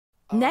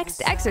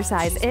Next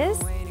exercise is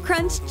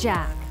crunch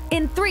jack.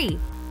 In 3,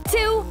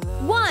 2,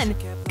 1,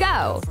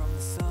 go!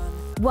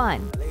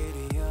 1,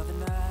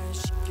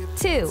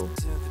 2,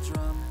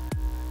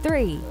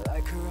 3,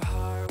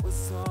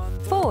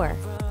 4,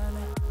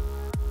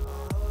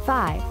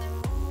 5.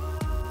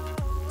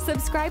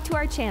 Subscribe to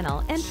our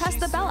channel and press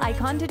the bell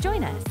icon to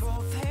join us.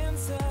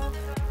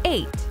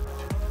 8,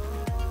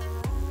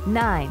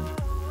 9,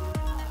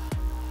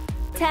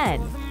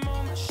 10,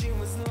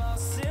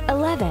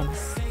 11,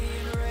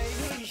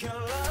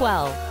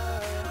 12,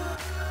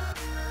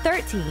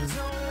 13,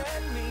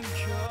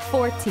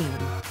 14,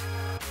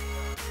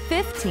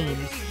 15,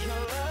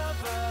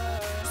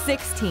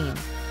 16,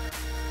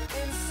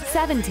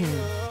 17,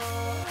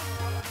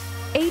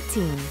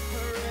 18,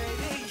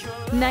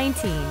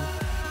 19,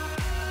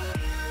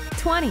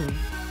 20.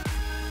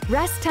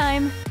 Rest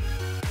time.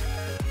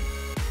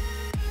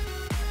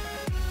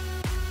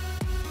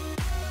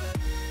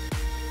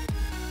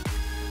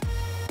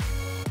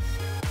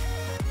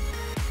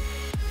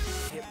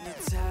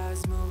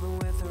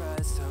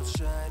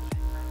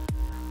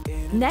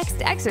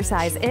 Next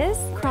exercise is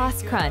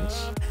cross crunch.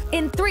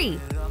 In 3,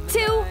 2,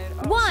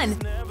 1,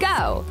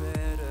 go!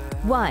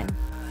 1,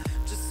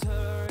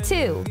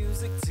 2,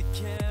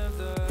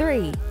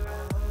 3,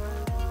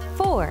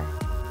 4,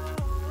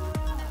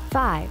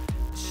 5,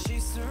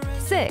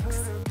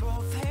 6,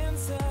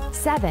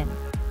 7,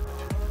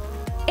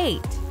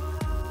 8,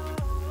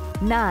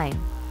 9,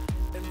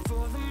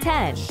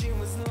 10,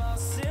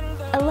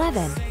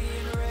 11,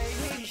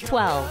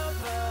 12,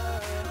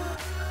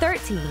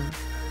 13,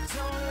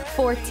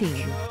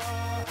 14,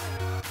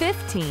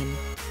 15,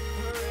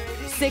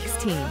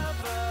 16,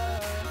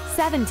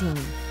 17,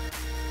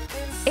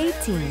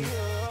 18,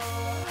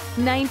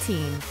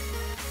 19,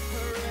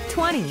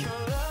 20.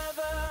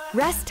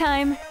 Rest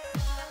time.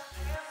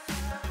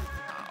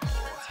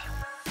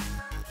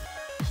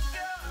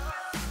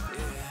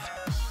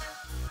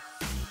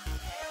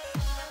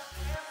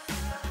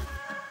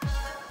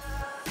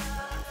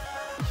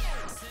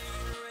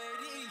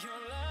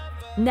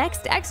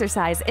 Next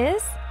exercise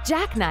is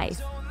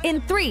jackknife. In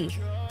 3,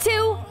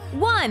 2,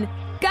 1,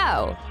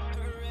 go!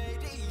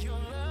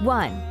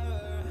 1,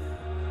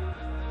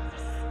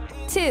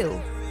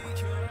 2,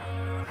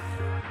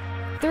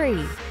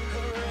 3,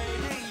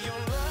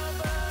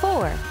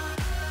 4,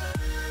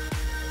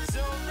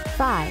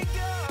 5,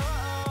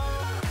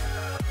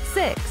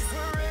 6,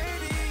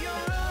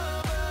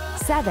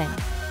 7,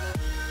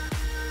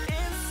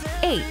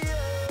 8,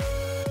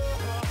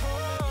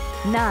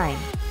 9,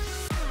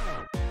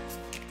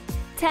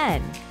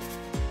 10.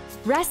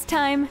 Rest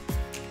time.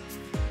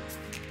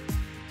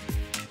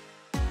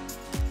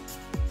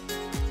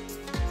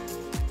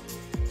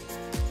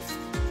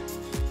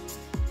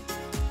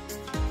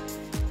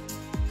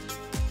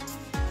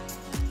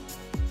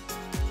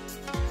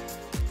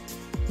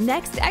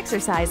 Next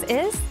exercise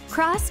is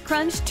cross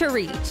crunch to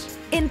reach.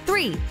 In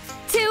 3,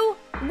 2,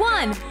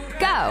 1,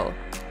 go!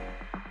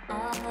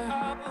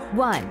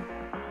 1,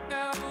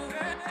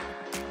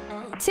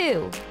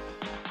 2,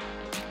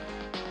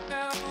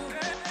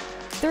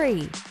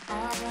 3,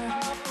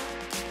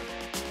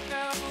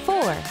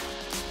 4,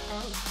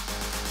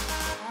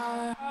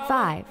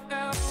 5,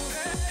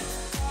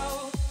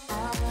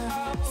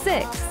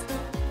 6,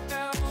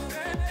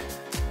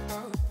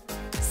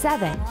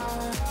 7,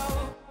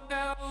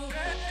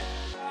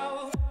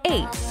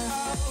 8,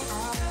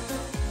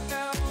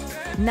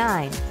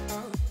 9,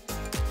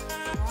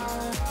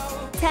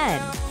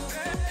 10,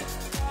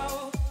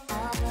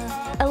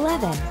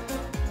 11,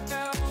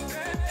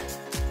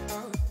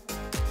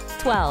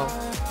 12,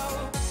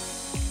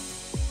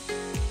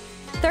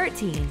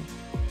 13,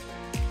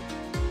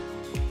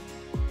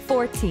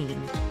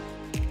 14,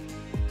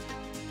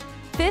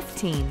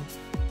 15,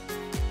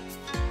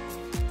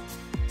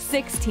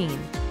 16.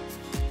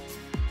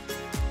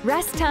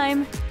 Rest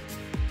time.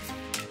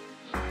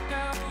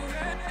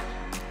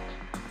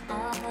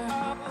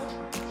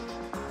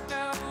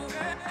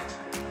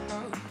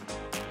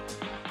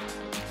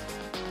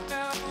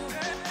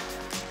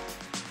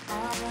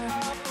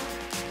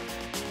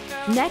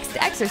 Next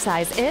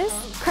exercise is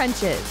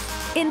crunches.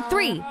 In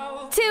 3,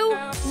 2,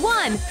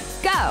 1,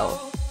 go!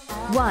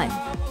 1,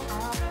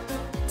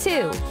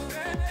 2,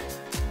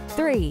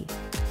 3,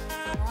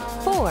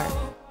 4,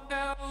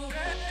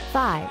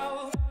 5,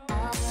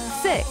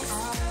 6,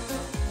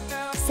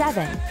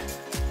 7,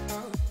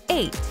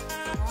 8,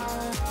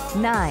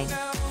 9,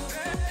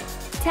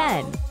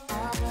 10.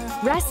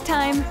 Rest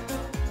time.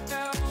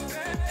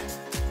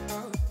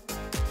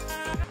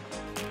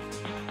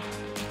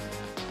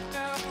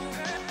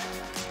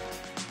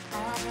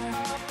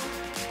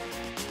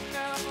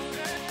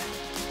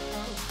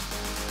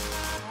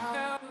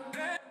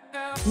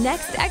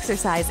 Next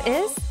exercise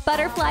is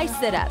butterfly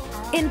sit-up.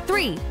 In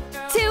 3,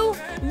 2,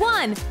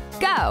 1,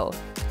 go!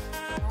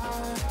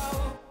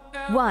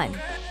 1,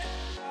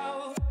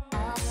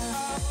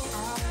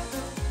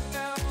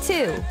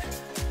 2,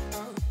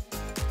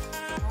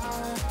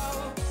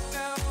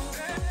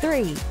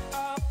 3,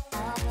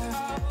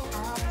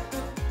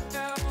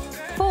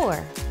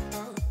 4,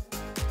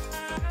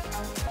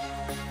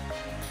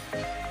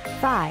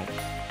 5,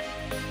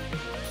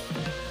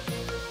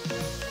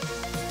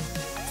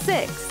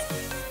 6,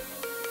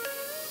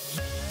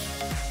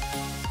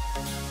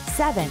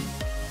 7,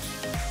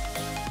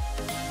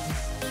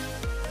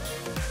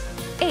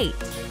 8.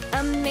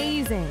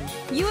 Amazing!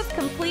 You have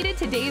completed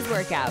today's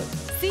workout.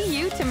 See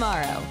you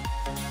tomorrow.